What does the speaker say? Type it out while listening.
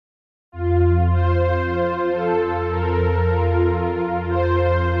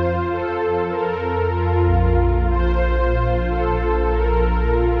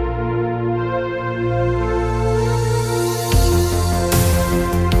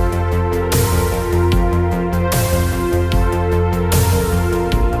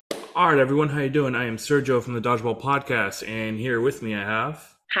All right, everyone, how you doing? I am Sergio from the Dodgeball Podcast, and here with me I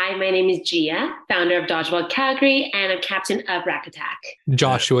have. Hi, my name is Gia, founder of Dodgeball Calgary, and I'm captain of Rack Attack. Uh,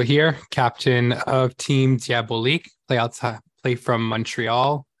 Joshua here, captain of Team Diabolique, play from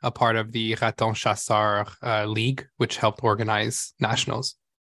Montreal, a part of the Raton Chasseur League, which helped organize nationals.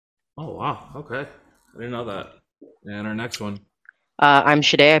 oh wow, okay, I didn't know that. And our next one. I'm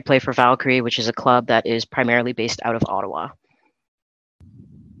Shadae. I play for Valkyrie, which is a club that is primarily based out of Ottawa.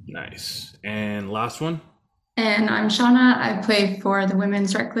 Nice. And last one. And I'm Shauna. I play for the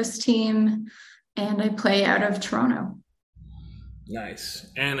women's reckless team, and I play out of Toronto.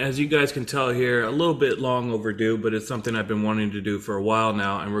 Nice. And as you guys can tell here, a little bit long overdue, but it's something I've been wanting to do for a while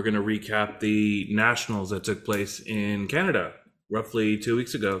now. And we're going to recap the nationals that took place in Canada roughly 2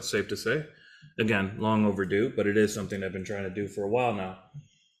 weeks ago, safe to say. Again, long overdue, but it is something I've been trying to do for a while now.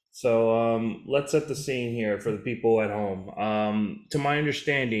 So let's set the scene here for the people at home. To my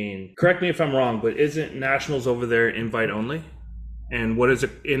understanding, correct me if I'm wrong, but isn't nationals over there invite only? And what is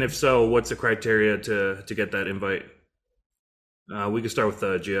it? And if so, what's the criteria to get that invite? We can start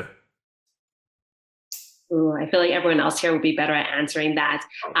with Gia. Ooh, I feel like everyone else here would be better at answering that.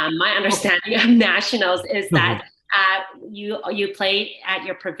 My understanding of nationals is that you play at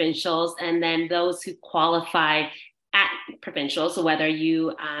your provincials, and then those who qualify at provincials, so whether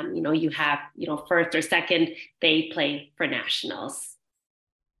you have first or second, they play for nationals.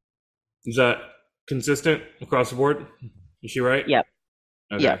 Is that consistent across the board? Is she right? Yep.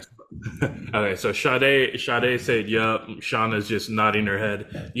 Okay. Yep. Okay, so Shadae said, "Yup." Shauna's just nodding her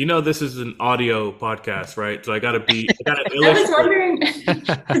head. You know, this is an audio podcast, right? So I gotta illustrate. I was wondering,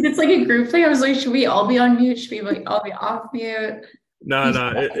 because it's like a group thing. I was like, should we all be on mute? Should we all be off mute? No,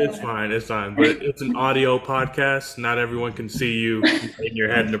 it's fine. It's fine. But it's an audio podcast. Not everyone can see you in your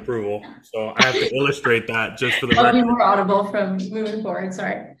head in approval. So I have to illustrate that just for the I'll be record. more audible from moving forward.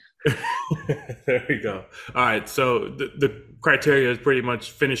 Sorry. There we go. All right. So the criteria is pretty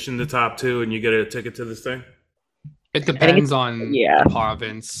much finish in the top two and you get a ticket to this thing? It depends on yeah. the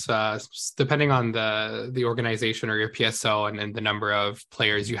province, depending on the organization or your PSO and the number of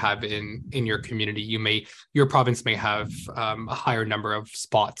players you have in your community. Your province may have a higher number of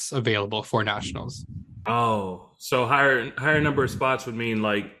spots available for nationals. Oh, so higher number of spots would mean,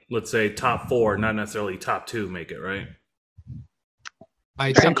 like, let's say top four, not necessarily top two make it, right?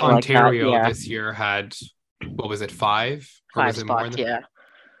 I think Something like Ontario that, yeah. this year had, what was it, five? Or 5 was it more spots, than- yeah.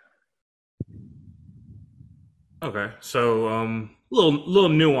 Okay, so little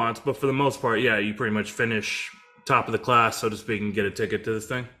nuance, but for the most part, yeah, you pretty much finish top of the class, so to speak, and get a ticket to this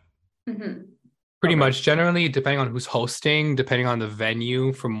thing. Mm-hmm. Pretty Okay. much, generally, depending on who's hosting, depending on the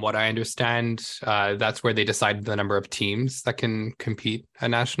venue, from what I understand, that's where they decide the number of teams that can compete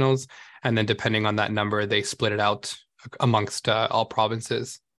at nationals. And then depending on that number, they split it out amongst all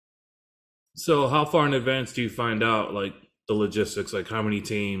provinces. So how far in advance do you find out, like, the logistics, like how many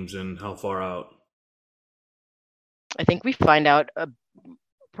teams and how far out? I think we find out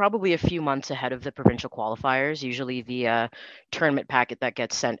probably a few months ahead of the provincial qualifiers, usually via tournament packet that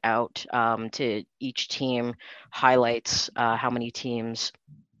gets sent out to each team, highlights how many teams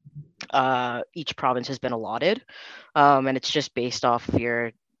each province has been allotted. And it's just based off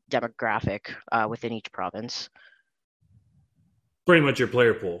your demographic within each province. Pretty much your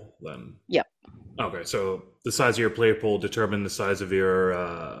player pool, then. Yep. Okay, so the size of your player pool determine the size of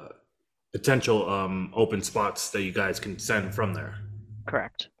your potential open spots that you guys can send from there.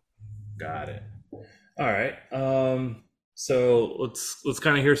 Correct. Got it. All right. So let's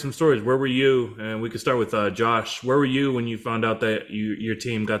kind of hear some stories. Where were you? And we could start with Josh. Where were you when you found out that your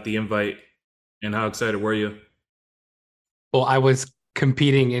team got the invite, and how excited were you? Well, I was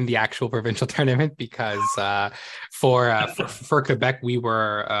competing in the actual provincial tournament because for Quebec we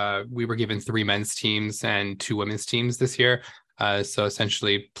were given 3 men's teams and 2 women's teams this year. So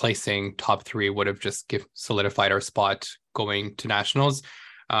essentially, placing top 3 would have just solidified our spot going to nationals.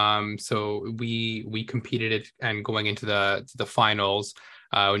 So we competed it, and going into the finals,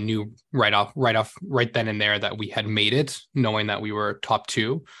 knew right then and there that we had made it, knowing that we were top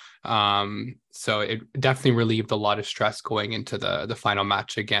 2. So it definitely relieved a lot of stress going into the final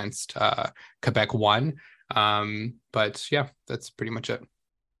match against Quebec 1. But yeah, that's pretty much it.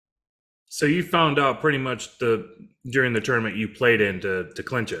 So you found out pretty much during the tournament you played in to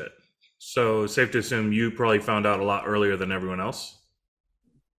clinch it. So safe to assume you probably found out a lot earlier than everyone else.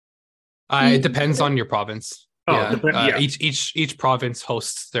 It depends on your province. Oh, Yeah. yeah. Each province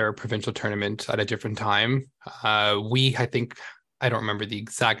hosts their provincial tournament at a different time. I think, I don't remember the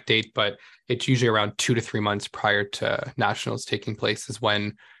exact date, but it's usually around 2 to 3 months prior to nationals taking place is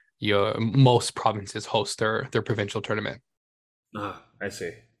when most provinces host their provincial tournament. I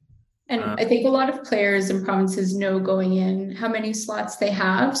see. And I think a lot of players and provinces know going in how many slots they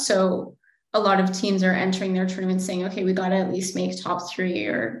have. So a lot of teams are entering their tournament saying, okay, we got to at least make top 3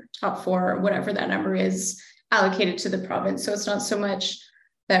 or top 4, or whatever that number is allocated to the province. So it's not so much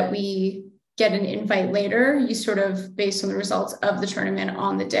that we get an invite later. You sort of, based on the results of the tournament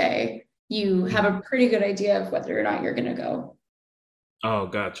on the day, you have a pretty good idea of whether or not you're going to go. Oh,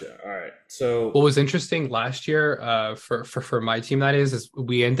 gotcha. All right. So What was interesting last year, for my team, that is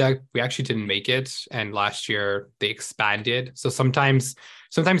we actually didn't make it, and last year they expanded. So sometimes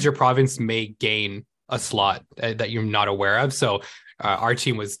your province may gain a slot that you're not aware of. So our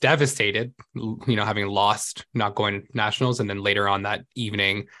team was devastated, having lost, not going to nationals, and then later on that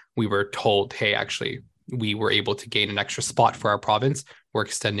evening we were told, hey, actually we were able to gain an extra spot for our province. We're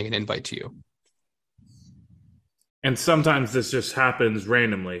extending an invite to you. and sometimes this just happens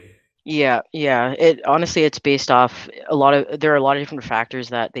randomly. Yeah. It's based off there are a lot of different factors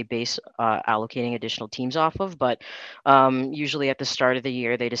that they base allocating additional teams off of, but usually at the start of the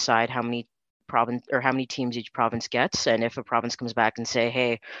year they decide how many teams each province gets, and if a province comes back and say,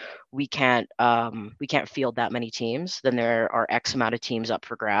 hey, we can't field that many teams, then there are X amount of teams up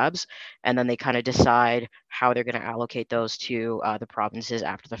for grabs, and then they kind of decide how they're going to allocate those to the provinces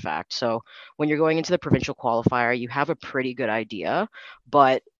after the fact. So when you're going into the provincial qualifier, you have a pretty good idea,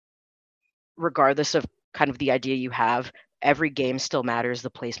 but regardless of kind of the idea you have, every game still matters, the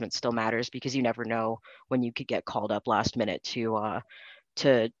placement still matters, because you never know when you could get called up last minute to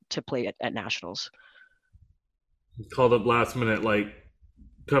play at nationals. Called up last minute, like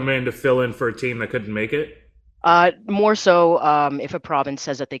come in to fill in for a team that couldn't make it. More so if a province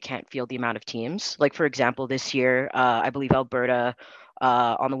says that they can't field the amount of teams. Like, for example, this year, I believe Alberta,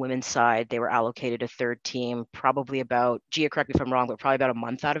 on the women's side, they were allocated a third team, probably about, Gia, correct me if I'm wrong, but probably about a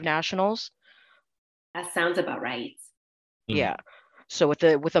month out of nationals. That sounds about right. Yeah. So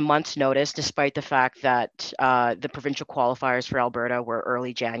with a month's notice, despite the fact that the provincial qualifiers for Alberta were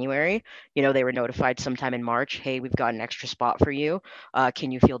early January, they were notified sometime in March, hey, we've got an extra spot for you.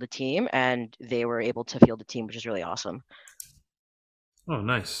 Can you field a team? And they were able to field a team, which is really awesome. Oh,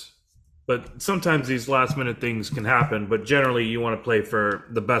 nice. But sometimes these last minute things can happen, but generally you want to play for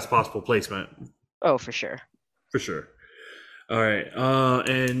the best possible placement. Oh, for sure. For sure. All right.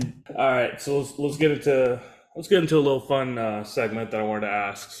 And all right, so let's get into a little fun segment that I wanted to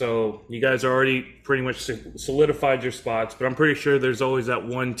ask. So you guys already pretty much solidified your spots, but I'm pretty sure there's always that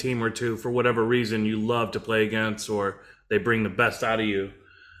one team or two, for whatever reason, you love to play against, or they bring the best out of you.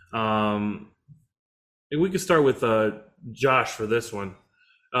 We could start with Josh for this one.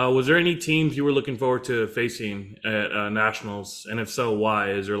 Was there any teams you were looking forward to facing at nationals, and if so,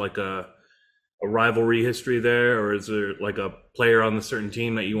 why? Is there like a rivalry history there, or is there like a player on the certain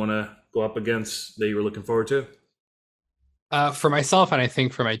team that you want to go up against that you were looking forward to? For myself, and I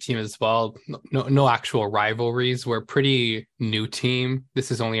think for my team as well, no actual rivalries. We're a pretty new team.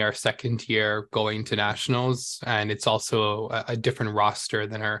 This is only our second year going to nationals, and it's also a different roster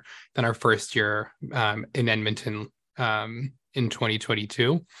than our first year in Edmonton in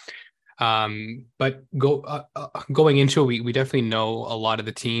 2022. But going into it, we definitely know a lot of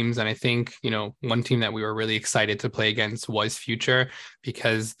the teams, and I think one team that we were really excited to play against was Future,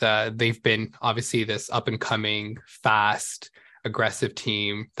 because they've been obviously this up and coming, fast, aggressive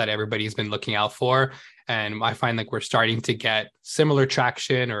team that everybody's been looking out for, and I find like we're starting to get similar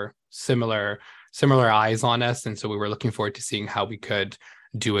traction or similar eyes on us, and so we were looking forward to seeing how we could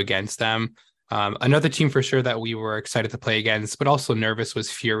do against them. Another team for sure that we were excited to play against, but also nervous,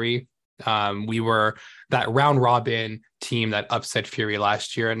 was Fury. We were that round robin team that upset Fury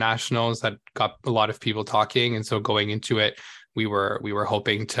last year at nationals, that got a lot of people talking, and so going into it, we were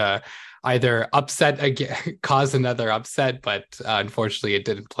hoping to either upset again, cause another upset, but unfortunately it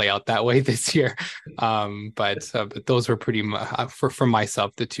didn't play out that way this year. But those were pretty for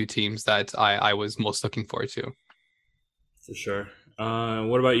myself the two teams that I was most looking forward to. For sure.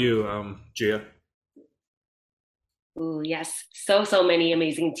 What about you, Gia? Ooh, yes, so many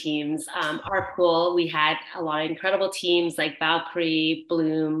amazing teams. Our pool, we had a lot of incredible teams like Valkyrie,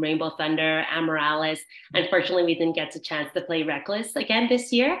 Bloom, Rainbow Thunder, Amaryllis. Unfortunately, we didn't get the chance to play Reckless again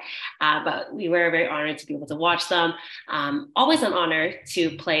this year, but we were very honored to be able to watch them. Always an honor to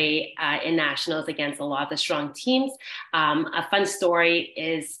play in nationals against a lot of the strong teams. A fun story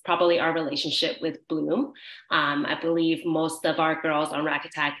is probably our relationship with Bloom. I believe most of our girls on Rack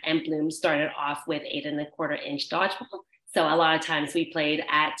Attack and Bloom started off with 8.25-inch dodgeball. So a lot of times we played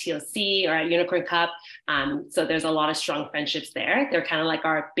at TLC or at Unicorn Cup. So there's a lot of strong friendships there. They're kind of like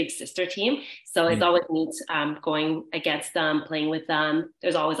our big sister team. So it's always neat going against them, playing with them.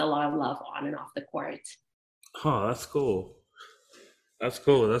 There's always a lot of love on and off the court. Oh, that's cool. That's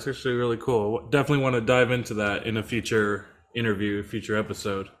cool. That's actually really cool. Definitely want to dive into that in a future interview, future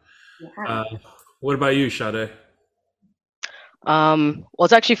episode. Yeah. What about you, Shadae? Well,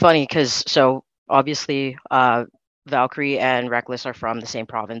 it's actually funny because so obviously, Valkyrie and Reckless are from the same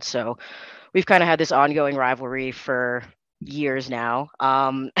province, so we've kind of had this ongoing rivalry for years now.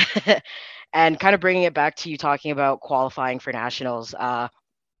 And kind of bringing it back to you talking about qualifying for nationals.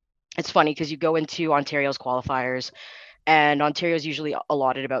 It's funny because you go into Ontario's qualifiers, and Ontario's usually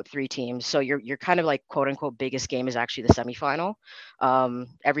allotted about 3 teams. So you're kind of like quote unquote biggest game is actually the semifinal.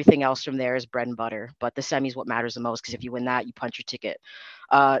 Everything else from there is bread and butter, but the semi is what matters the most because if you win that, you punch your ticket.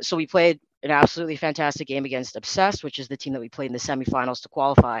 So we played an absolutely fantastic game against Obsessed, which is the team that we played in the semifinals to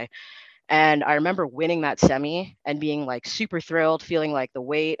qualify. And I remember winning that semi and being like super thrilled, feeling like the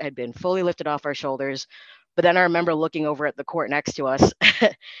weight had been fully lifted off our shoulders. But then I remember looking over at the court next to us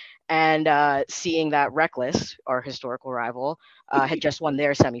and seeing that Reckless, our historical rival, had just won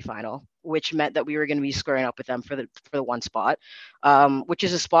their semifinal, which meant that we were going to be squaring up with them for the one spot, which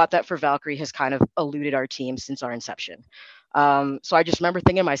is a spot that for Valkyrie has kind of eluded our team since our inception. So I just remember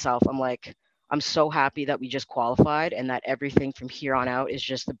thinking to myself, I'm like, I'm so happy that we just qualified and that everything from here on out is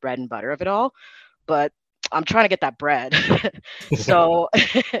just the bread and butter of it all. But I'm trying to get that bread. So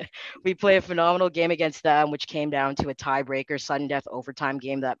we play a phenomenal game against them, which came down to a tiebreaker, sudden death overtime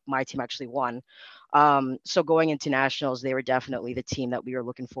game that my team actually won. So going into nationals, they were definitely the team that we were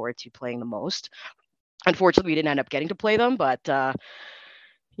looking forward to playing the most. Unfortunately, we didn't end up getting to play them, but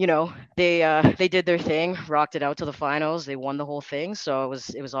they did their thing, rocked it out to the finals. They won the whole thing, so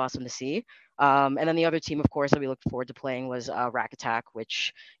it was awesome to see. And then the other team, of course, that we looked forward to playing was Rack Attack,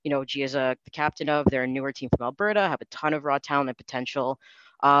 which G is the captain of. They're a newer team from Alberta, have a ton of raw talent and potential.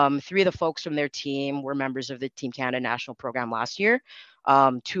 3 of the folks from their team were members of the Team Canada national program last year.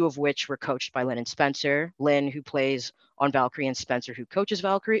 2 of which were coached by Lynn and Spencer. Lynn, who plays on Valkyrie, and Spencer, who coaches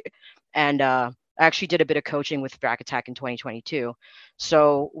Valkyrie. And I actually did a bit of coaching with Rack Attack in 2022.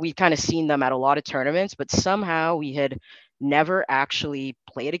 So we've kind of seen them at a lot of tournaments, but somehow we had never actually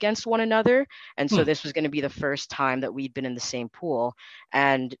played against one another. And so this was going to be the first time that we'd been in the same pool.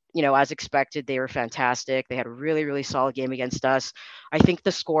 And, as expected, they were fantastic. They had a really, really solid game against us. I think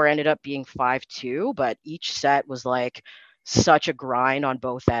the score ended up being 5-2, but each set was like such a grind on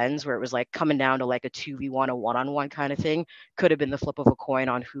both ends where it was like coming down to like a 2v1, a one-on-one kind of thing. Could have been the flip of a coin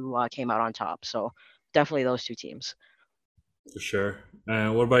on who came out on top. So definitely those 2 teams. For sure.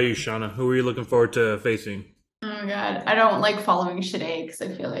 What about you, Shauna? Who are you looking forward to facing? Oh my God, I don't like following Shadae because I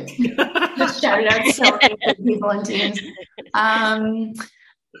feel like just shouted out so many good people and teams.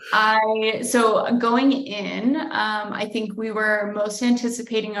 So going in, I think we were most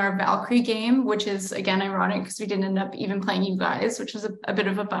anticipating our Valkyrie game, which is again ironic because we didn't end up even playing you guys, which was a bit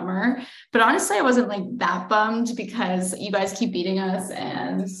of a bummer. But honestly, I wasn't like that bummed because you guys keep beating us,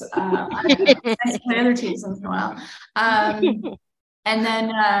 and I play other teams once in a while. And then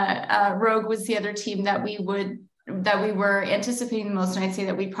Rogue was the other team that we were anticipating the most, and I'd say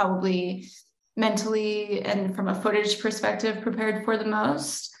that we probably mentally and from a footage perspective prepared for the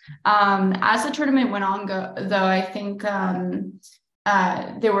most. As the tournament went on, though, I think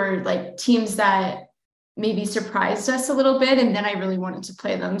there were like teams that maybe surprised us a little bit, and then I really wanted to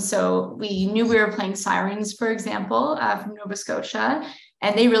play them. So we knew we were playing Sirens, for example, from Nova Scotia,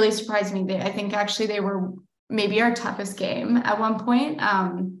 and they really surprised me. I think actually they were maybe our toughest game at one point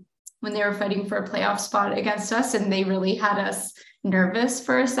when they were fighting for a playoff spot against us, and they really had us nervous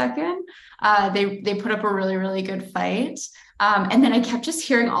for a second. They put up a really, really good fight. And then I kept just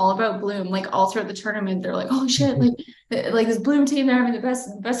hearing all about Bloom, like all throughout the tournament. They're like, oh shit, like this Bloom team, they're having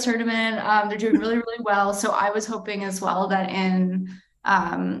the best tournament. They're doing really, really well. So I was hoping as well that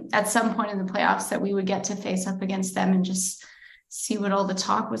at some point in the playoffs that we would get to face up against them and just see what all the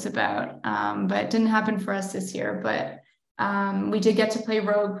talk was about. But it didn't happen for us this year. But we did get to play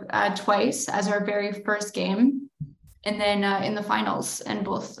Rogue twice as our very first game. And then in the finals, and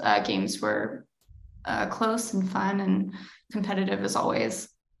both games were close and fun and competitive as always.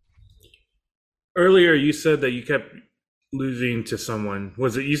 Earlier, you said that you kept losing to someone.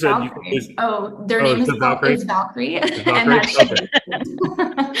 Was it you said? Valkyrie. Their name is Valkyrie. Valkyrie?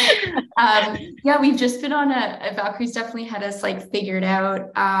 Yeah, we've just been on a Valkyrie's definitely had us like figured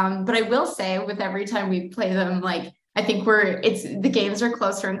out. But I will say, with every time we play them, like I think the games are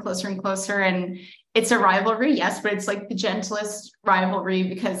closer and closer and closer, and it's a rivalry, yes, but it's like the gentlest rivalry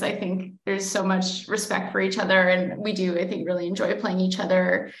because I think there's so much respect for each other, and we do, I think, really enjoy playing each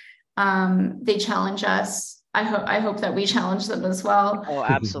other. They challenge us I hope that we challenge them as well. Oh,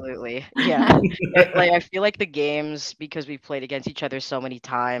 absolutely. Yeah. Like I feel like the games, because we've played against each other so many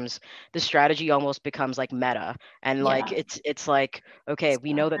times, the strategy almost becomes like meta. And like Yeah. it's like, okay,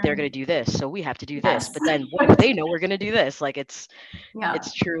 we know that they're gonna do this, so we have to do this. Yes. But then what if they know we're gonna do this? Like Yeah.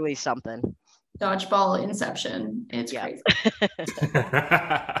 it's truly something. Dodgeball inception. It's Yeah. crazy.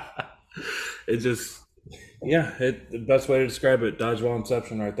 It just, yeah, the best way to describe it, dodgeball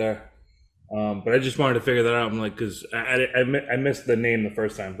inception right there. But I just wanted to figure that out. I'm like, because I missed the name the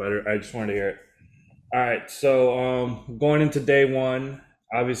first time, but I just wanted to hear it. All right, so going into day one,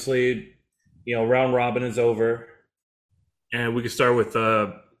 obviously, round robin is over, and we can start with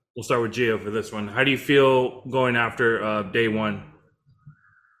we'll start with Gia for this one. How do you feel going after day one,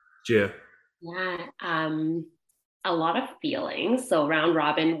 Gia? Yeah, a lot of feelings. So round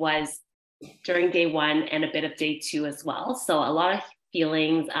robin was during day one and a bit of day two as well. So a lot of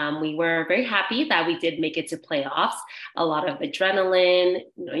feelings. We were very happy that we did make it to playoffs. A lot of adrenaline.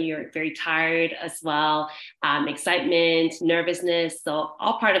 You're very tired as well. Excitement, nervousness. So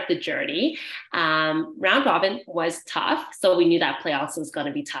all part of the journey. Round robin was tough. So we knew that playoffs was going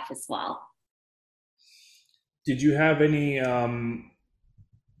to be tough as well. Did you have any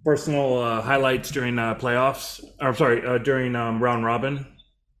personal highlights during playoffs? Or sorry, during round robin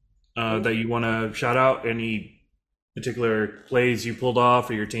that you want to shout out? Any particular plays you pulled off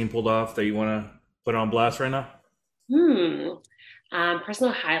or your team pulled off that you want to put on blast right now?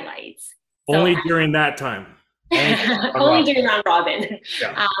 Personal highlights. Only during that time. Only during round robin.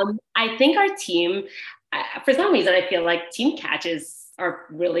 Yeah. I think our team, for some reason, I feel like team catches are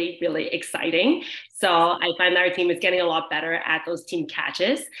really, really exciting. So I find that our team is getting a lot better at those team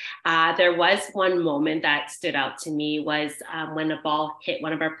catches. There was one moment that stood out to me was when a ball hit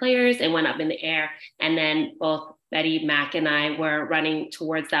one of our players and went up in the air. And then both Betty, Mac, and I were running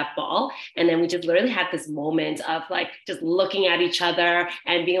towards that ball. And then we just literally had this moment of like just looking at each other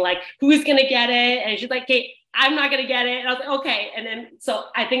and being like, who's going to get it? And she's like, okay, I'm not going to get it. And I was like, okay. And then, so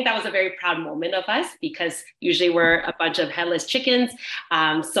I think that was a very proud moment of us because usually we're a bunch of headless chickens.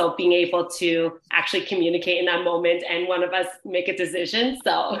 So being able to actually communicate in that moment and one of us make a decision.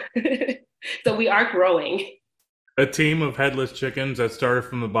 So, so we are growing. A team of headless chickens that started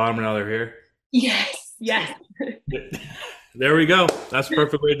from the bottom and now they're here. Yes. Yes. There we go. That's a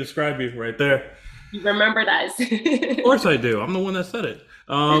perfect way to describe you right there. You remembered us. Of course I do. I'm the one that said it.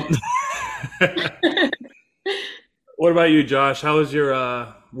 What about you, Josh? How was your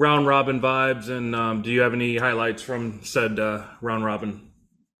round robin vibes, and do you have any highlights from said round robin?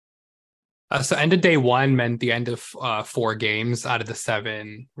 So end of day one meant the end of 4 games out of the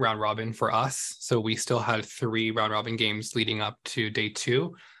 7 round robin for us. So we still had 3 round robin games leading up to day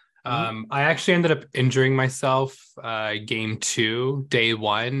 2. I actually ended up injuring myself game 2, day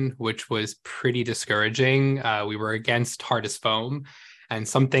 1, which was pretty discouraging. We were against Hardest Foam. And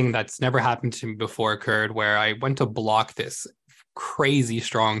something that's never happened to me before occurred where I went to block this crazy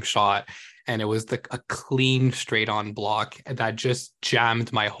strong shot. And it was a clean straight on block that just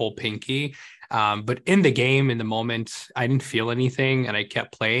jammed my whole pinky. But in the game, in the moment, I didn't feel anything and I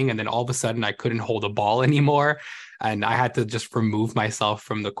kept playing. And then all of a sudden I couldn't hold a ball anymore. And I had to just remove myself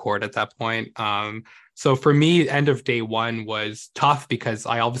from the court at that point. So for me, end of day 1 was tough because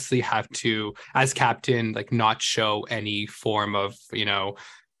I obviously have to, as captain, like not show any form of,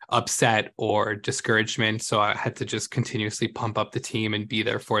 upset or discouragement. So I had to just continuously pump up the team and be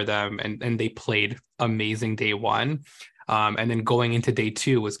there for them. And they played amazing day 1. And then going into day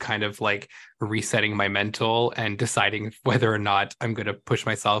 2 was kind of like resetting my mental and deciding whether or not I'm going to push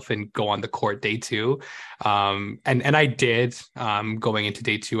myself and go on the court day 2. And I did. Going into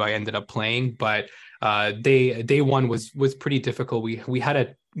day 2, I ended up playing, but day 1 was pretty difficult. We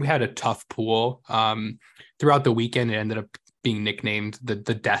had a tough pool. Throughout the weekend, it ended up being nicknamed the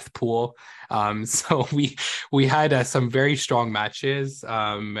death pool. So we had some very strong matches,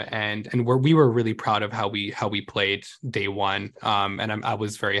 and we were really proud of how we played day 1. And I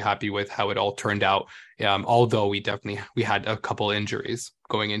was very happy with how it all turned out. Although we had a couple injuries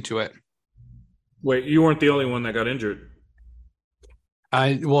going into it. Wait, you weren't the only one that got injured.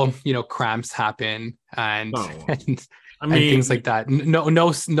 Well, cramps happen and, and I mean, things like that.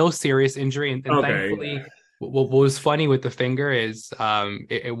 No serious injury, and okay. Thankfully, what was funny with the finger is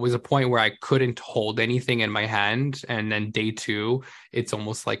it was a point where I couldn't hold anything in my hand, and then day 2, it's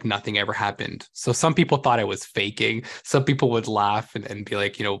almost like nothing ever happened. So some people thought I was faking. Some people would laugh and be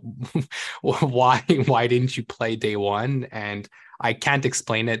like, why didn't you play day 1? And I can't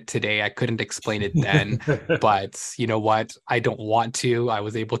explain it today. I couldn't explain it then, but you know what? I don't want to. I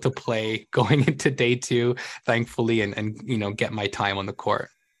was able to play going into day 2, thankfully, and get my time on the court.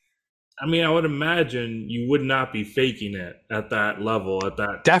 I mean, I would imagine you would not be faking it at that level, at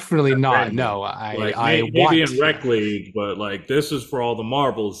that. Definitely that not. venue. No, Like I maybe want. in rec league, but like this is for all the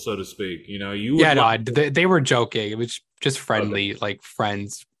marbles, so to speak. You know, you would. Yeah, no, they were joking. It was just Okay. friendly, like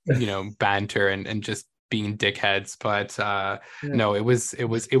friends, banter and just being dickheads. But no, it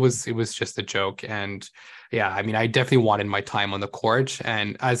was just a joke. And yeah, I mean, I definitely wanted my time on the court.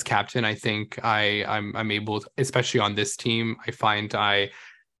 And as captain, I think I'm able to, especially on this team, I find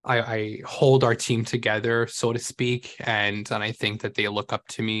I hold our team together, so to speak, and I think that they look up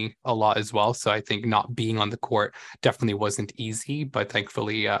to me a lot as well. So I think not being on the court definitely wasn't easy, but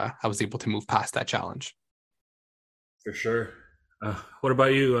thankfully I was able to move past that challenge. For sure. What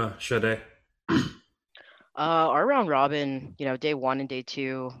about you, Shadae? Our round robin, day one and day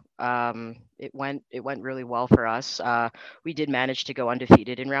two, it went really well for us. We did manage to go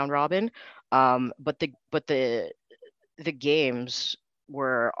undefeated in round robin, but the games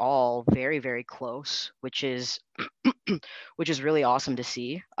were all very, very close, which is which is really awesome to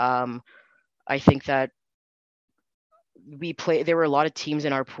see. I think that there were a lot of teams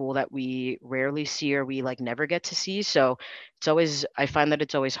in our pool that we rarely see or we like never get to see. So I find that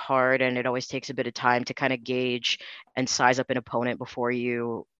it's always hard and it always takes a bit of time to kind of gauge and size up an opponent before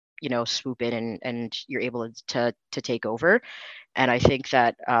swoop in and you're able to take over. And I think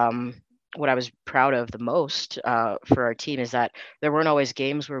that what I was proud of the most for our team is that there weren't always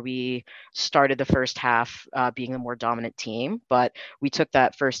games where we started the first half being a more dominant team, but we took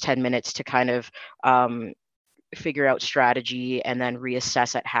that first 10 minutes to kind of figure out strategy and then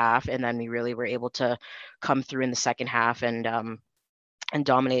reassess at half. And then we really were able to come through in the second half and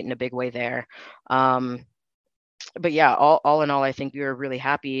dominate in a big way there. But yeah, all in all, I think we were really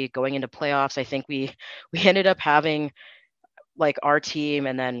happy going into playoffs. I think we ended up having like our team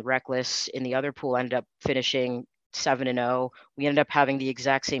and then Reckless in the other pool ended up finishing 7-0. We ended up having the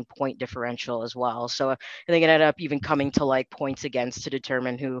exact same point differential as well. So I think it ended up even coming to like points against to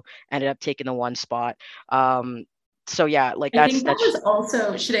determine who ended up taking the one spot. So yeah, like I think that was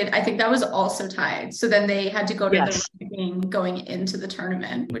also I think that was also tied. So then they had to go to Yes. the ranking going into the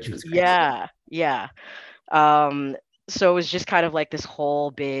tournament, which was crazy. Yeah. So it was just kind of like this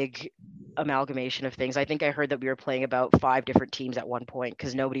whole big amalgamation of things. I think I heard that we were playing about 5 different teams at one point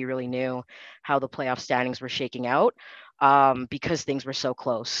because nobody really knew how the playoff standings were shaking out because things were so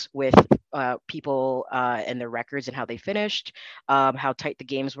close with people and their records and how they finished, how tight the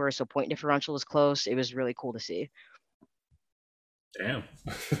games were. So point differential was close. It was really cool to see. Damn.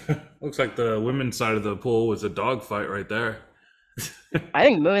 Looks like the women's side of the pool was a dogfight right there. I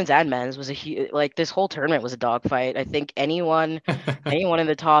think women's and men's was this whole tournament was a dogfight. I think anyone in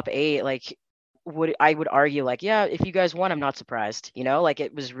the top 8, like I would argue like, yeah, if you guys won, I'm not surprised. Like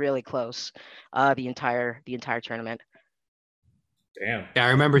it was really close, the entire tournament. Damn. Yeah,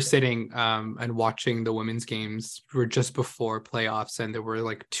 I remember sitting and watching the women's games were just before playoffs, and there were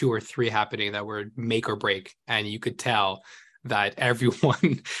like 2 or 3 happening that were make or break, and you could tell that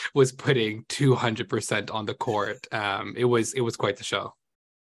everyone was putting 200% on the court. It was quite the show.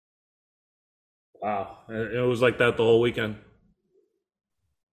 Wow, it was like that the whole weekend.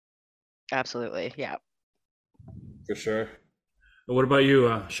 Absolutely, yeah. For sure. What about you,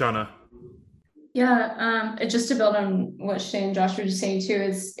 Shauna? Yeah, just to build on what Shane and Josh were just saying too,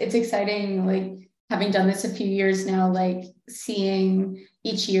 it's exciting, like having done this a few years now, like seeing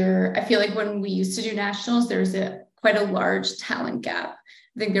each year. I feel like when we used to do nationals, there's quite a large talent gap.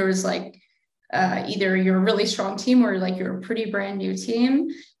 I think there was like either you're a really strong team or like you're a pretty brand new team.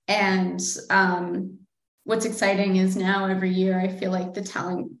 And what's exciting is now every year I feel like the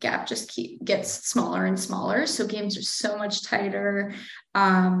talent gap just gets smaller and smaller. So games are so much tighter.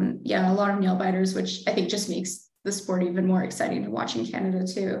 Yeah, a lot of nail biters, which I think just makes the sport even more exciting to watch in Canada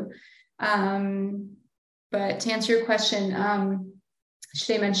too. But to answer your question,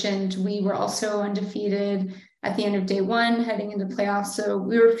 Shadae mentioned we were also undefeated at the end of day one, heading into playoffs. So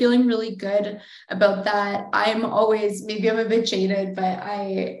we were feeling really good about that. I'm a bit jaded,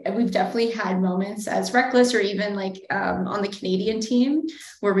 but we've definitely had moments as Reckless or even like on the Canadian team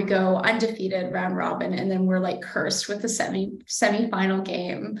where we go undefeated round robin and then we're like cursed with the semi-final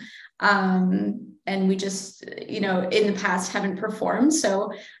game. And we just, in the past haven't performed.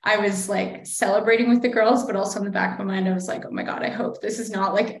 So I was like celebrating with the girls, but also in the back of my mind, I was like, oh my God, I hope this is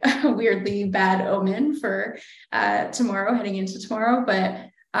not like a weirdly bad omen for tomorrow, heading into tomorrow. But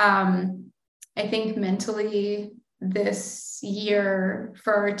I think mentally this year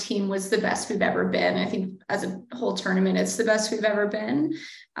for our team was the best we've ever been. I think as a whole tournament, it's the best we've ever been.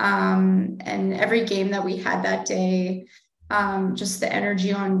 And every game that we had that day, just the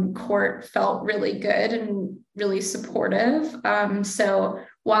energy on court felt really good and really supportive. So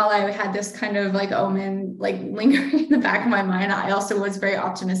while I had this kind of like omen like lingering in the back of my mind, I also was very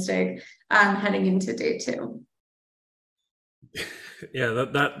optimistic heading into day 2. Yeah,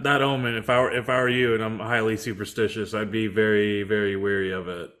 that omen. If I were you, and I'm highly superstitious, I'd be very very wary of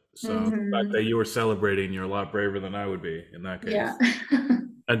it. So the fact that you were celebrating, you're a lot braver than I would be in that case. Yeah.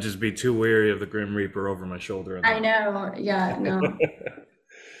 I'd just be too wary of the Grim Reaper over my shoulder. I know. Yeah, no.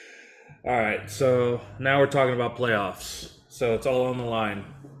 All right, so now we're talking about playoffs. So it's all on the line.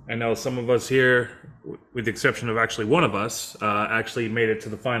 I know some of us here, with the exception of actually one of us, actually made it to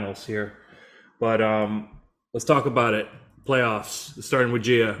the finals here. But let's talk about it. Playoffs, starting with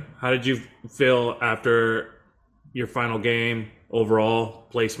Gia. How did you feel after your final game, overall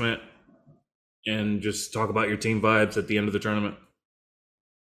placement, and just talk about your team vibes at the end of the tournament?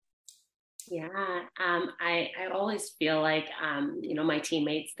 Yeah, I always feel like, my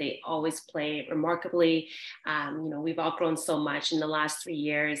teammates, they always play remarkably. We've all grown so much in the last 3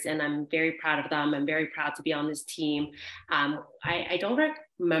 years, and I'm very proud of them. I'm very proud to be on this team. I don't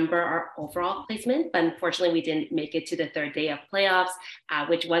remember our overall placement, but unfortunately, we didn't make it to the third day of playoffs,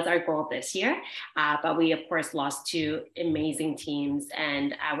 which was our goal this year. But we, of course, lost to amazing teams,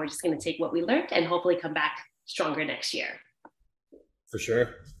 and we're just going to take what we learned and hopefully come back stronger next year. For sure.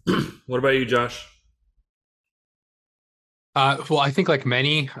 What about you, Josh? Well, I think like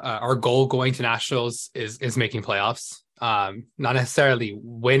many, our goal going to nationals is making playoffs. Not necessarily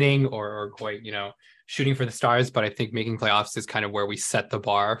winning or going, shooting for the stars, but I think making playoffs is kind of where we set the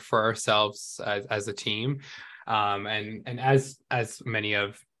bar for ourselves as a team. And as many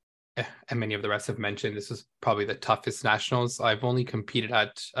of the rest have mentioned, this is probably the toughest nationals. I've only competed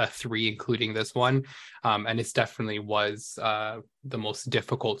at 3, including this one, and it's definitely was the most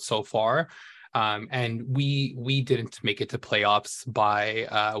difficult so far. And we didn't make it to playoffs by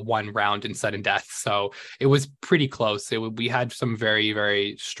 1 round in sudden death, so it was pretty close. We had some very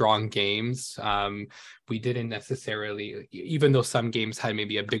very strong games. We didn't necessarily, even though some games had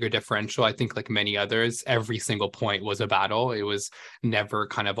maybe a bigger differential, I think like many others, every single point was a battle. It was never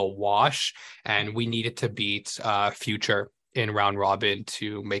kind of a wash, and we needed to beat Future in round robin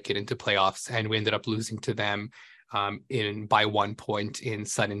to make it into playoffs, and we ended up losing to them in by 1 point in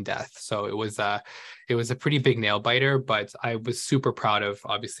sudden death. So it was a pretty big nail biter, but I was super proud of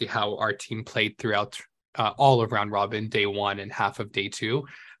obviously how our team played throughout all of round robin, day 1 and half of day 2.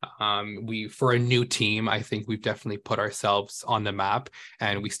 We, for a new team, I think we've definitely put ourselves on the map,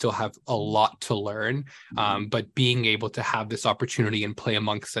 and we still have a lot to learn. But being able to have this opportunity and play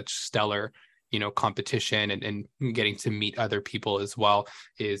amongst such stellar competition and getting to meet other people as well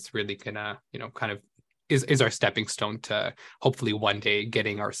is really gonna kind of is our stepping stone to hopefully one day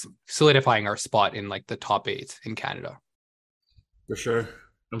solidifying our spot in like the top 8 in Canada. For sure.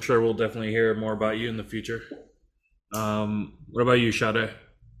 I'm sure we'll definitely hear more about you in the future. What about you, Shadae?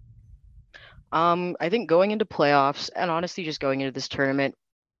 I think going into playoffs, and honestly just going into this tournament,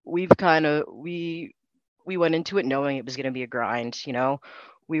 we went into it knowing it was going to be a grind.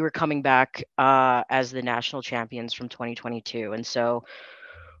 We were coming back as the national champions from 2022, and so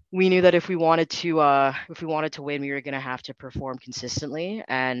we knew that if we wanted to win, we were going to have to perform consistently.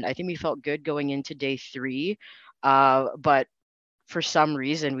 And I think we felt good going into day 3, but for some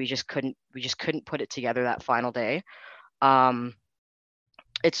reason we just couldn't put it together that final day.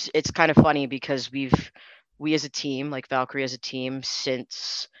 It's kind of funny because we as a team, like Valkyrie as a team,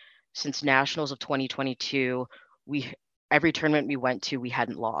 since nationals of 2022, every tournament we went to, we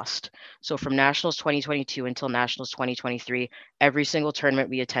hadn't lost. So from nationals 2022 until nationals 2023, every single tournament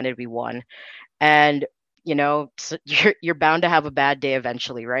we attended, we won. And so you're bound to have a bad day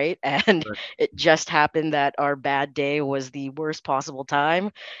eventually, right? And it just happened that our bad day was the worst possible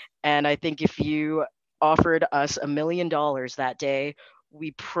time. And I think if you offered us $1 million that day,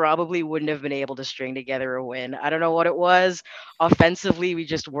 we probably wouldn't have been able to string together a win. I don't know what it was. Offensively, we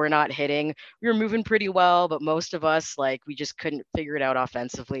just were not hitting. We were moving pretty well, but most of us, we just couldn't figure it out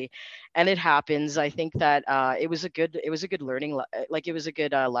offensively. And it happens. I think that it was a good learning, it was a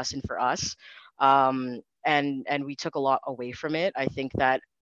good lesson for us. And we took a lot away from it. I think that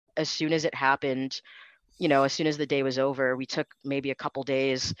as soon as it happened, as soon as the day was over, we took maybe a couple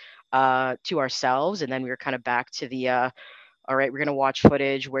days to ourselves, and then we were kind of back to the all right, we're going to watch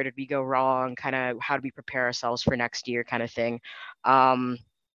footage. Where did we go wrong? Kind of how do we prepare ourselves for next year kind of thing. But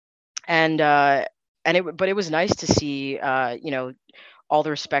it was nice to see, all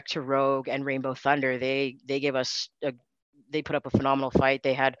the respect to Rogue and Rainbow Thunder. They gave us, they put up a phenomenal fight.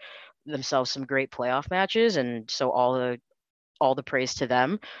 They had themselves some great playoff matches. And so all the praise to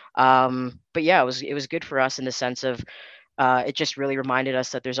them. But yeah, it was good for us in the sense of it just really reminded us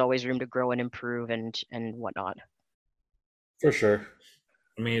that there's always room to grow and improve and whatnot. For sure.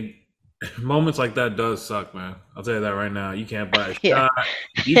 I mean, moments like that does suck, man. I'll tell you that right now. You can't buy a Yeah.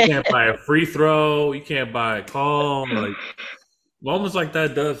 shot. You can't buy a free throw. You can't buy a call. Like moments like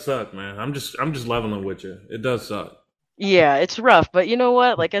that does suck, man. I'm just leveling with you. It does suck. Yeah, it's rough, but you know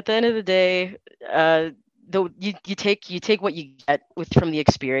what? Like at the end of the day, though you take what you get with from the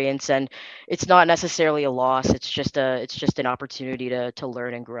experience, and it's not necessarily a loss. It's just an opportunity to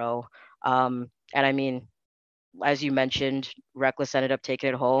learn and grow. And I mean, as you mentioned, Reckless ended up taking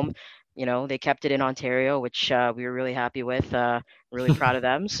it home. They kept it in Ontario, which we were really happy with. Really proud of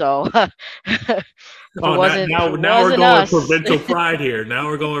them. So if it Oh, wasn't if now it now we're wasn't going us, provincial pride here. Now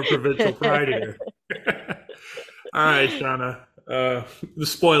we're going provincial pride here. All right, Shauna. The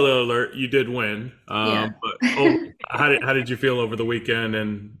spoiler alert: you did win. Yeah. But how did you feel over the weekend,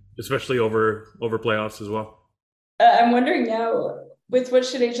 and especially over playoffs as well? I'm wondering now with what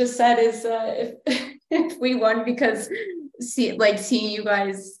Shadae just said is if if we won because seeing you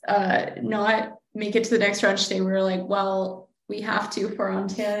guys not make it to the next round today, we were like, well, we have to for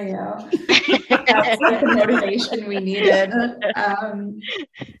Ontario. That's like the motivation we needed.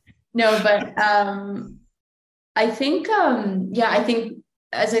 No, but I think I think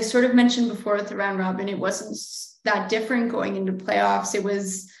as I sort of mentioned before with the round robin, it wasn't that different going into playoffs. It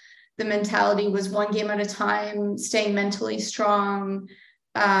was the mentality was one game at a time, staying mentally strong,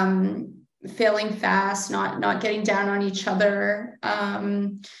 failing fast, not getting down on each other.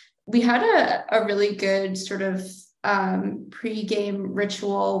 We had a really good sort of pre-game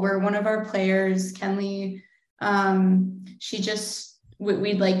ritual where one of our players, Kenley, she just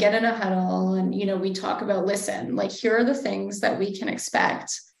we'd like get in a huddle and we talk about, listen, like here are the things that we can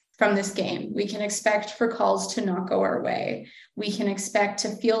expect from this game. We can expect for calls to not go our way. We can expect to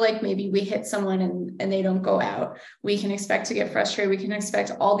feel like maybe we hit someone and they don't go out. We can expect to get frustrated. We can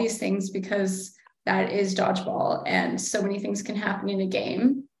expect all these things because that is dodgeball and so many things can happen in a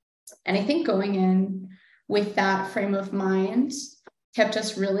game. And I think going in with that frame of mind kept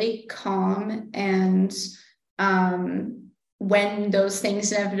us really calm. And when those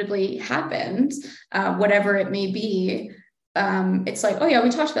things inevitably happened, whatever it may be, it's like, oh yeah, we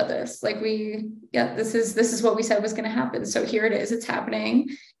talked about this. Like this is what we said was going to happen. So here it is, it's happening,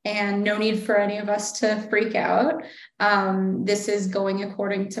 and no need for any of us to freak out. This is going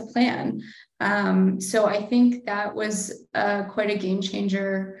according to plan. So I think that was quite a game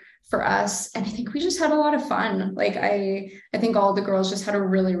changer for us. And I think we just had a lot of fun. Like I think all the girls just had a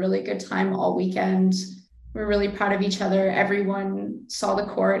really, really good time all weekend. We're really proud of each other. Everyone saw the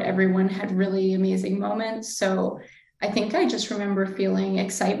court. Everyone had really amazing moments. So I think I just remember feeling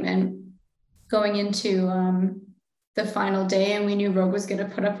excitement going into the final day, and we knew Rogue was going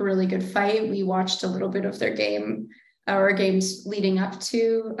to put up a really good fight. We watched a little bit of their game, our games leading up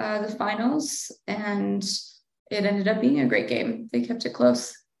to the finals, and it ended up being a great game. They kept it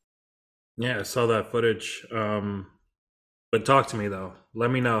close. Yeah, I saw that footage. But talk to me though.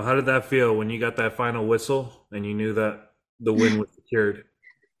 Let me know, how did that feel when you got that final whistle and you knew that the win was secured?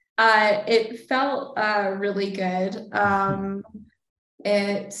 It felt really good.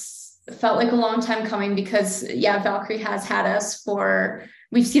 It felt like a long time coming because Valkyrie has had us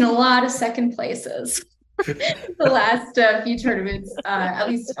we've seen a lot of second places the last few tournaments, at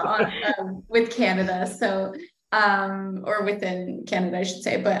least with Canada. So, or within Canada, I should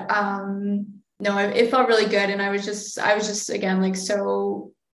say, but no, it felt really good. And I was just again, like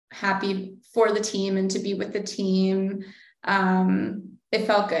so happy for the team and to be with the team. It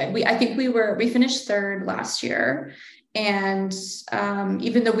felt good. I think we finished third last year. And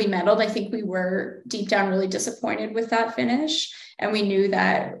even though we medaled, I think we were deep down really disappointed with that finish. And we knew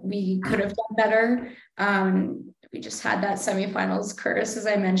that we could have done better. We just had that semifinals curse, as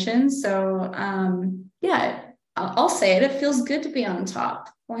I mentioned. So I'll say it. It feels good to be on top.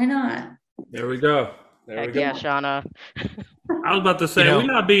 Why not? There we go. Yeah, Shauna. I was about to say, we're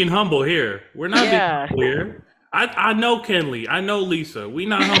not being humble here. We're not being humble here. I know Kenley. I know Lisa. We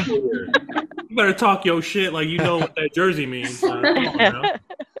not humble here. You better talk your shit like you know what that jersey means. Come on now.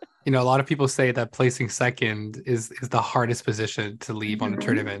 A lot of people say that placing second is the hardest position to leave on a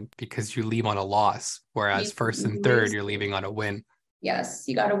tournament because you leave on a loss, whereas first and third, you're leaving on a win. Yes,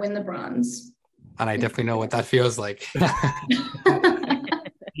 you got to win the bronze. And I definitely know what that feels like.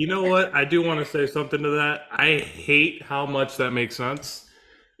 You know what? I do want to say something to that. I hate how much that makes sense.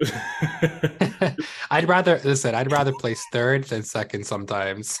 I'd rather place third than second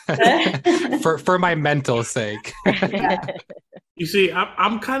sometimes for my mental sake. You see,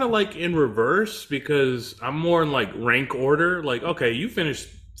 I'm kind of like in reverse because I'm more in like rank order. Like, okay, you finished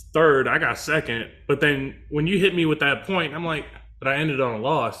third, I got second. But then when you hit me with that point, I'm like, but I ended on a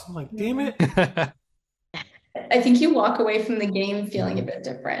loss. I'm like, damn it. I think you walk away from the game feeling a bit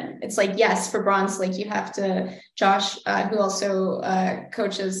different. It's like, yes, for bronze, like you have to, Josh, who also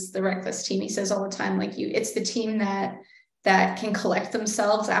coaches the Reckless team, he says all the time, like it's the team that can collect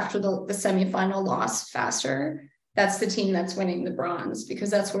themselves after the semifinal loss faster. That's the team that's winning the bronze, because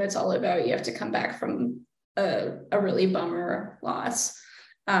that's what it's all about. You have to come back from a really bummer loss.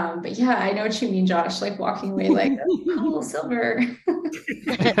 But yeah, I know what you mean, Josh, like walking away like, oh, cool, silver.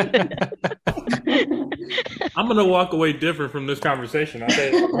 I'm gonna walk away different from this conversation. I'll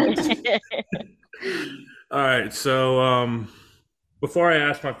tell you that much. All right, so before I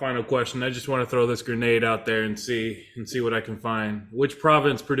ask my final question, I just want to throw this grenade out there and see what I can find. Which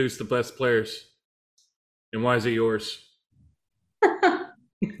province produced the best players, and why is it yours?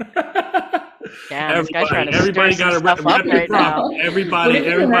 Damn, everybody got to rep your right province.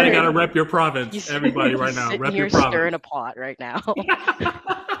 Everybody got to rep your province. He's, everybody right now, rep your province. Stirring a pot right now.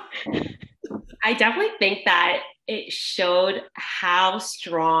 I definitely think that it showed how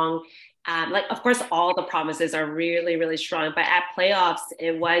strong, like, of course, all the provinces are really, really strong, but at playoffs,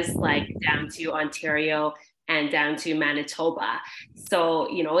 it was like down to Ontario and down to Manitoba. So,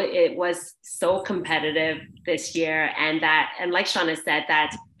 you know, it was so competitive this year. And like Shauna said,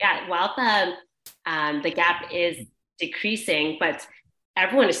 that, yeah, while the gap is decreasing, but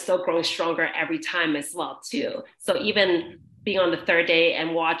everyone is still growing stronger every time as well, too. So even being on the third day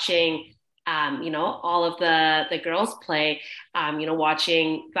and watching, you know, all of the girls play, you know,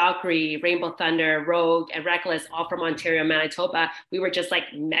 watching Valkyrie, Rainbow Thunder, Rogue, and Reckless, all from Ontario, Manitoba, we were just like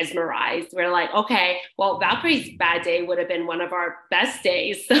mesmerized. We're like, okay, well, Valkyrie's bad day would have been one of our best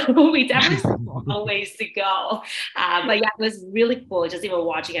days. So we definitely have a long ways to go. But yeah, it was really cool just even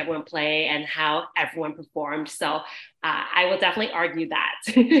watching everyone play and how everyone performed. So I will definitely argue that.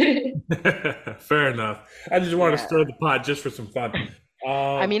 Fair enough. I just wanted to stir the pot just for some fun.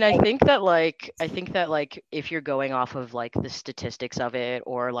 I mean, I think that like if you're going off of like the statistics of it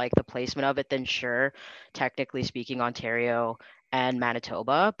or like the placement of it, then sure, technically speaking, Ontario and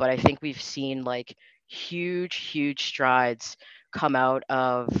Manitoba. But I think we've seen like huge strides come out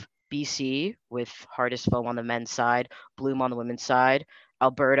of BC with Hardest Foe on the men's side, Bloom on the women's side,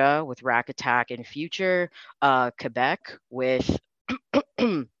 Alberta with Rack Attack and Future, Quebec with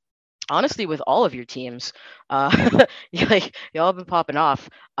honestly, with all of your teams, like y'all have been popping off.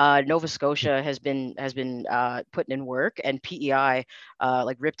 Nova Scotia has been putting in work, and PEI,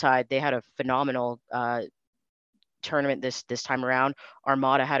 like Riptide, they had a phenomenal tournament this time around.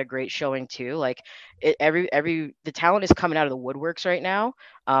 Armada had a great showing too. Like the talent is coming out of the woodworks right now.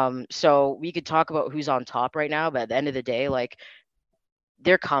 So we could talk about who's on top right now, but at the end of the day, like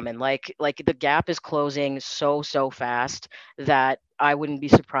they're coming. Like the gap is closing so fast that I wouldn't be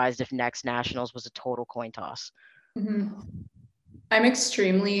surprised if next nationals was a total coin toss. Mm-hmm. I'm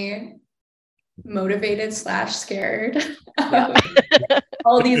extremely motivated / scared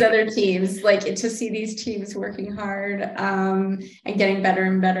all these other teams, like to see these teams working hard and getting better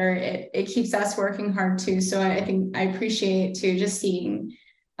and better. It keeps us working hard too. So I think I appreciate too just seeing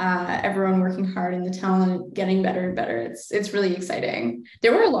everyone working hard and the talent getting better and better. It's really exciting.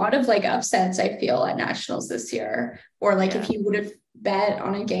 There were a lot of like upsets, I feel, at nationals this year, or like if you would have bet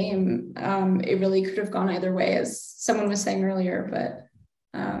on a game, it really could have gone either way, as someone was saying earlier, but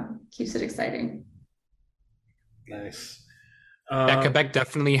keeps it exciting. Nice. Quebec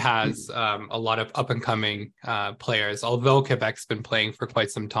definitely has a lot of up and coming players. Although Quebec's been playing for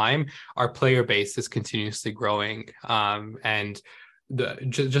quite some time, our player base is continuously growing. And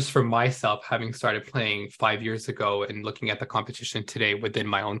just for myself, having started playing 5 years ago and looking at the competition today within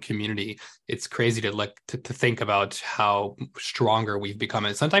my own community, it's crazy to think about how stronger we've become.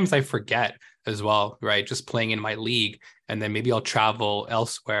 And sometimes I forget as well, right? Just playing in my league, and then maybe I'll travel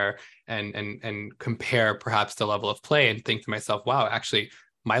elsewhere and compare perhaps the level of play and think to myself, wow, actually,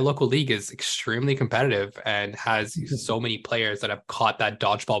 my local league is extremely competitive and has so many players that have caught that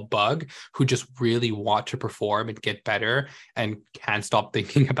dodgeball bug who just really want to perform and get better and can't stop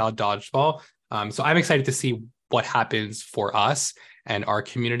thinking about dodgeball. So I'm excited to see what happens for us and our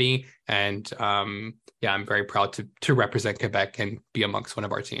community. And I'm very proud to represent Quebec and be amongst one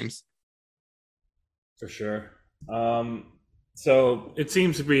of our teams. For sure. So it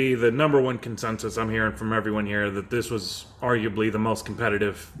seems to be the number one consensus I'm hearing from everyone here that this was arguably the most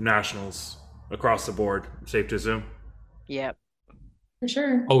competitive nationals across the board. Safe to assume? Yep. For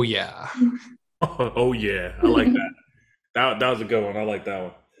sure. Oh, yeah. Oh, yeah. I like that. That was a good one. I like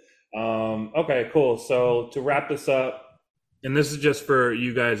that one. Okay, cool. So to wrap this up, and this is just for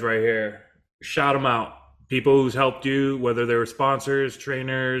you guys right here, shout them out. People who's helped you, whether they were sponsors,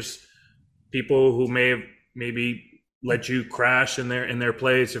 trainers, people who may have maybe let you crash in their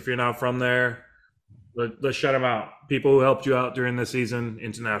place if you're not from there. Let's shut them out. People who helped you out during the season,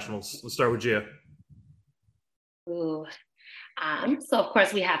 internationals. Let's start with Gia. Ooh. So of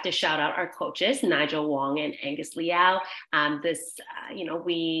course we have to shout out our coaches, Nigel Wong and Angus Liao.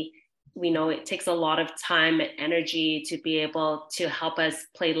 We know it takes a lot of time and energy to be able to help us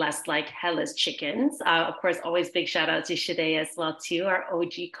play less like headless chickens. Of course, always big shout out to Shadae as well too, our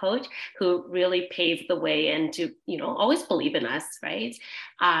OG coach, who really paved the way and to always believe in us, right?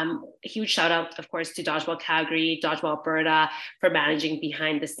 Huge shout out, of course, to Dodgeball Calgary, Dodgeball Alberta for managing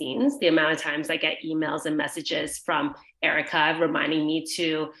behind the scenes. The amount of times I get emails and messages from Erica reminding me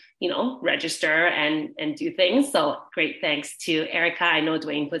to, register and do things. So great thanks to Erica. I know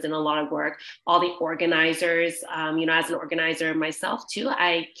Dwayne puts in a lot of work. All the organizers, as an organizer myself too,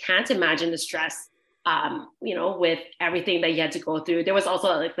 I can't imagine the stress, with everything that you had to go through. There was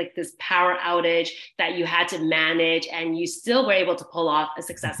also like this power outage that you had to manage, and you still were able to pull off a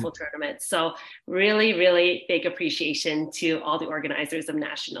successful tournament. So really, really big appreciation to all the organizers of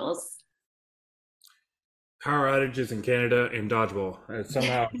nationals. Power outages in Canada in dodgeball.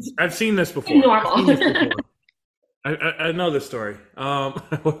 Somehow, I've seen this before. Normal. I know this story. All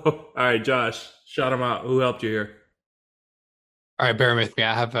right, Josh, shout them out. Who helped you here? All right, bear with me.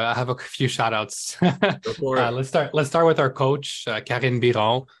 I have a few shout outs. Go for it. Let's start with our coach, Karine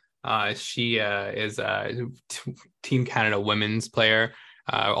Biron. She is a Team Canada women's player.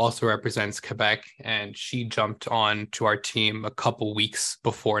 Also represents Quebec, and she jumped on to our team a couple weeks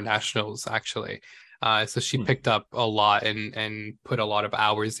before nationals, actually. So she picked up a lot and put a lot of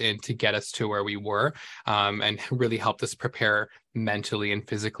hours in to get us to where we were, and really helped us prepare mentally and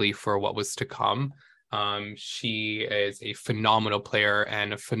physically for what was to come. She is a phenomenal player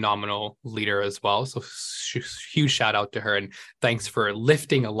and a phenomenal leader as well. So huge shout out to her, and thanks for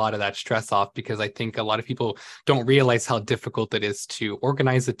lifting a lot of that stress off, because I think a lot of people don't realize how difficult it is to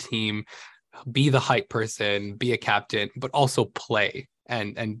organize a team, be the hype person, be a captain, but also play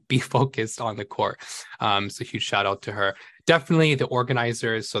and be focused on the court. So huge shout out to her. Definitely the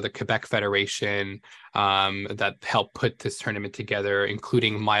organizers, so the Quebec Federation, that helped put this tournament together,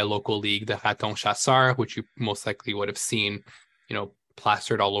 including my local league, the Raton Chasseur, which you most likely would have seen,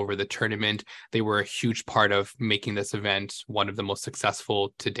 plastered all over the tournament. They were a huge part of making this event one of the most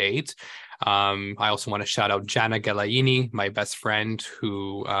successful to date. I also want to shout out Jana Galaini, my best friend,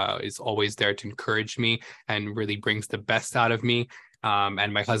 who is always there to encourage me and really brings the best out of me.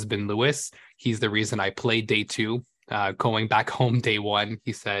 And my husband, Louis, he's the reason I played day 2. Going back home day 1,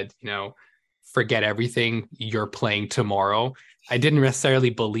 he said, forget everything, you're playing tomorrow. I didn't necessarily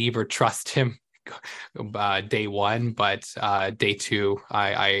believe or trust him day 1, but day 2,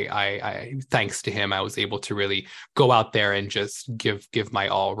 I thanks to him, I was able to really go out there and just give my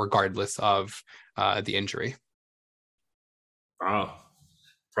all, regardless of the injury. Wow,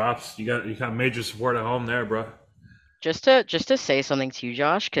 props! You got major support at home there, bro. Just to say something to you,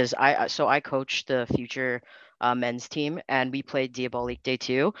 Josh, because I coached the future men's team, and we played Diabolique day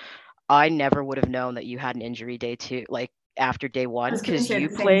 2. I never would have known that you had an injury day 2, like after day 1, because you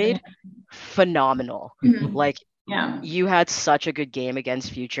played phenomenal. Mhm. Like, Yeah. you had such a good game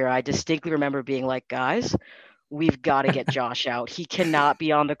against Future. I distinctly remember being like, guys, we've got to get Josh out. He cannot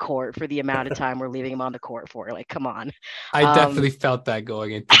be on the court for the amount of time we're leaving him on the court for. Like, come on. I definitely felt that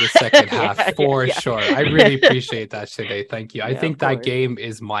going into the second half, for sure. I really appreciate that, Shadae. Thank you. I think that game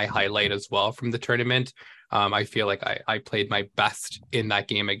is my highlight as well from the tournament. I feel like I played my best in that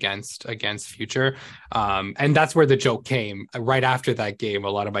game against Future. And that's where the joke came. Right after that game, a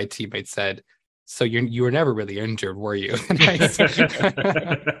lot of my teammates said, so you were never really injured, were you?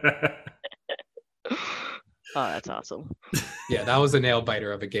 Oh, that's awesome. Yeah, that was a nail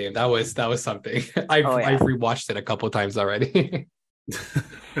biter of a game. That was something. I've rewatched it a couple of times already.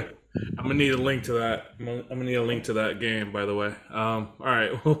 I'm gonna need a link to that. I'm gonna need a link to that game, by the way. All right.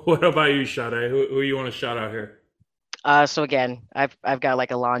 What about you, Shadae? Who you want to shout out here? So again, I've got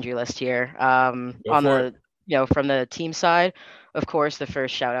like a laundry list here. On the from the team side, of course, the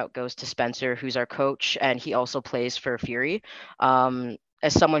first shout out goes to Spencer, who's our coach, and he also plays for Fury.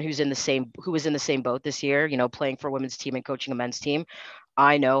 As someone who was in the same boat this year, playing for a women's team and coaching a men's team,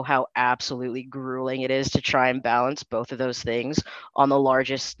 I know how absolutely grueling it is to try and balance both of those things on the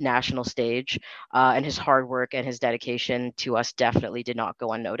largest national stage. And his hard work and his dedication to us definitely did not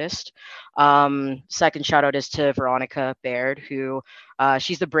go unnoticed. Second shout out is to Veronica Baird, who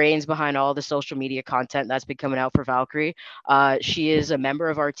she's the brains behind all the social media content that's been coming out for Valkyrie. She is a member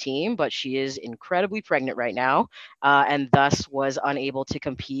of our team, but she is incredibly pregnant right now, and thus was unable to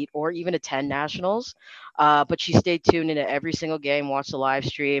compete or even attend nationals. But she stayed tuned into every single game, watched the live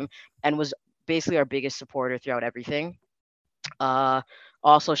stream, and was basically our biggest supporter throughout everything.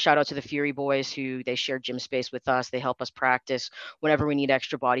 Also, shout out to the Fury boys who they share gym space with us. They help us practice whenever we need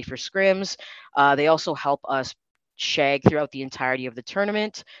extra body for scrims. They also help us shag throughout the entirety of the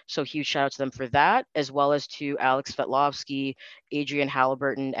tournament. So huge shout out to them for that, as well as to Alex Svetlovsky, Adrian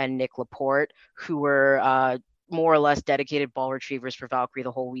Halliburton, and Nick Laporte, who were more or less dedicated ball retrievers for Valkyrie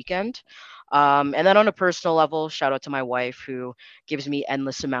the whole weekend. And then on a personal level, shout out to my wife who gives me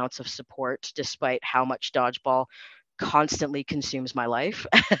endless amounts of support despite how much dodgeball constantly consumes my life.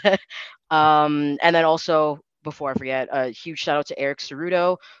 And then also, before I forget, a huge shout out to Eric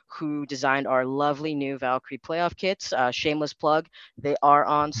Ceruto, who designed our lovely new Valkyrie playoff kits. Shameless plug, they are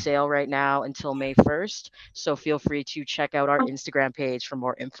on sale right now until May 1st. So feel free to check out our Instagram page for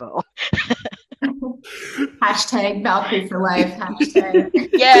more info. Hashtag Valkyrie for life. Hashtag.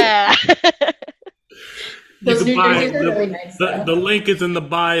 Yeah. Those new jerseys are really nice. The link is in the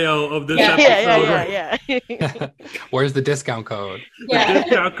bio of this episode. Yeah. Where's the discount code? The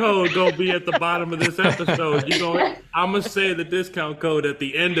discount code gonna be at the bottom of this episode. I'm gonna say the discount code at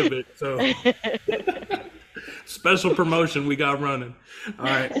the end of it. So special promotion we got running. All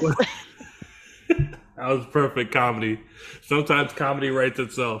right. That was perfect comedy. Sometimes comedy writes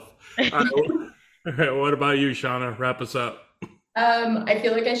itself. All right, what about you, Shauna? Wrap us up. I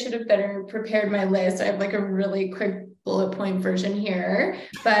feel like I should have better prepared my list. I have like a really quick bullet point version here,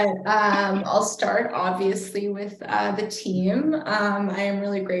 but I'll start obviously with the team. I am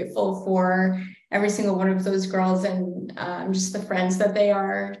really grateful for every single one of those girls and just the friends that they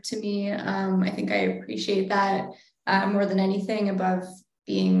are to me. I think I appreciate that more than anything above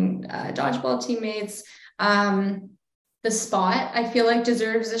being dodgeball teammates. The spot, I feel like,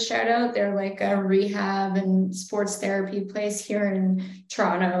 deserves a shout out. They're like a rehab and sports therapy place here in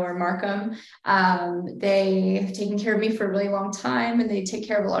Toronto or Markham. They've taken care of me for a really long time and they take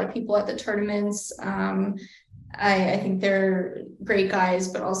care of a lot of people at the tournaments. I think they're great guys,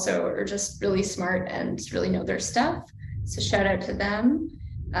 but also are just really smart and really know their stuff. So shout out to them.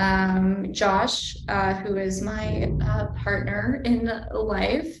 Josh, who is my partner in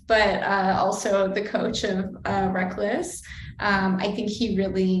life, but also the coach of Reckless. I think he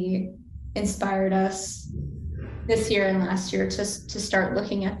really inspired us this year and last year to start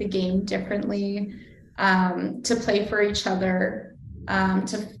looking at the game differently, to play for each other,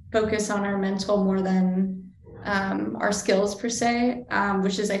 to focus on our mental more than our skills per se,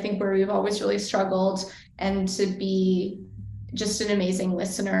 which is I think where we've always really struggled, and to be just an amazing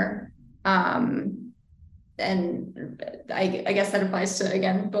listener. And I guess that applies to,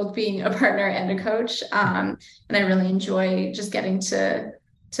 again, both being a partner and a coach. And I really enjoy just getting to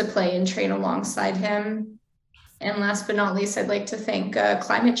play and train alongside him. And last but not least, I'd like to thank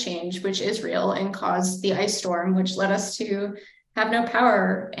climate change, which is real and caused the ice storm, which led us to have no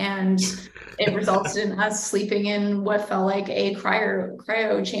power. And it resulted in us sleeping in what felt like a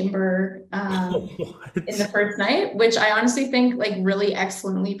cryo chamber in the first night, which I honestly think like really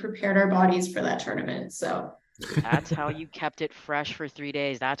excellently prepared our bodies for that tournament. So that's how you kept it fresh for 3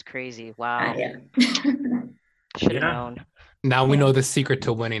 days. That's crazy. Wow. Yeah. Should have known. Now we know the secret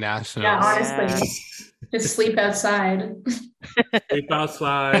to winning nationals. Yeah, honestly. Just sleep outside. Sleep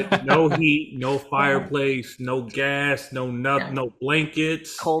outside, no heat, no fireplace, no gas, no nothing, no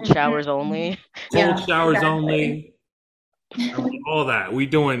blankets. Cold showers only. Cold showers only. I mean, all that. We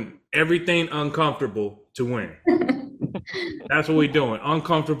doing everything uncomfortable to win. That's what we doing.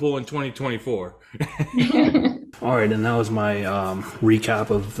 Uncomfortable in 2024. All right, and that was my recap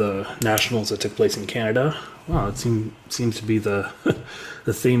of the nationals that took place in Canada. Wow, it seems to be the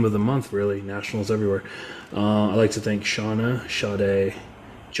the theme of the month, really. Nationals everywhere. I'd like to thank Shauna, Shadae,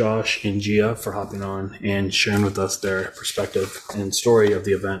 Josh, and Gia for hopping on and sharing with us their perspective and story of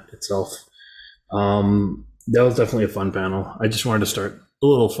the event itself. That was definitely a fun panel. I just wanted to start a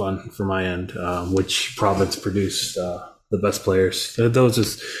little fun for my end, which province produced the best players. That was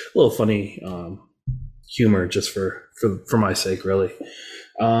just a little funny humor just for my sake, really.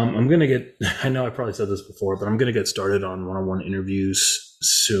 I'm going to get, I know I probably said this before, but I'm going to get started on one-on-one interviews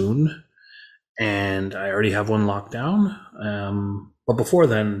soon. And I already have one locked down. But before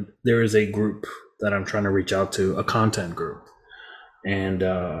then, there is a group that I'm trying to reach out to, a content group. And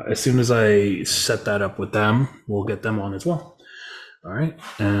as soon as I set that up with them, we'll get them on as well. All right.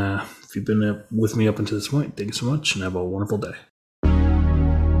 If you've been with me up until this point, thank you so much and have a wonderful day.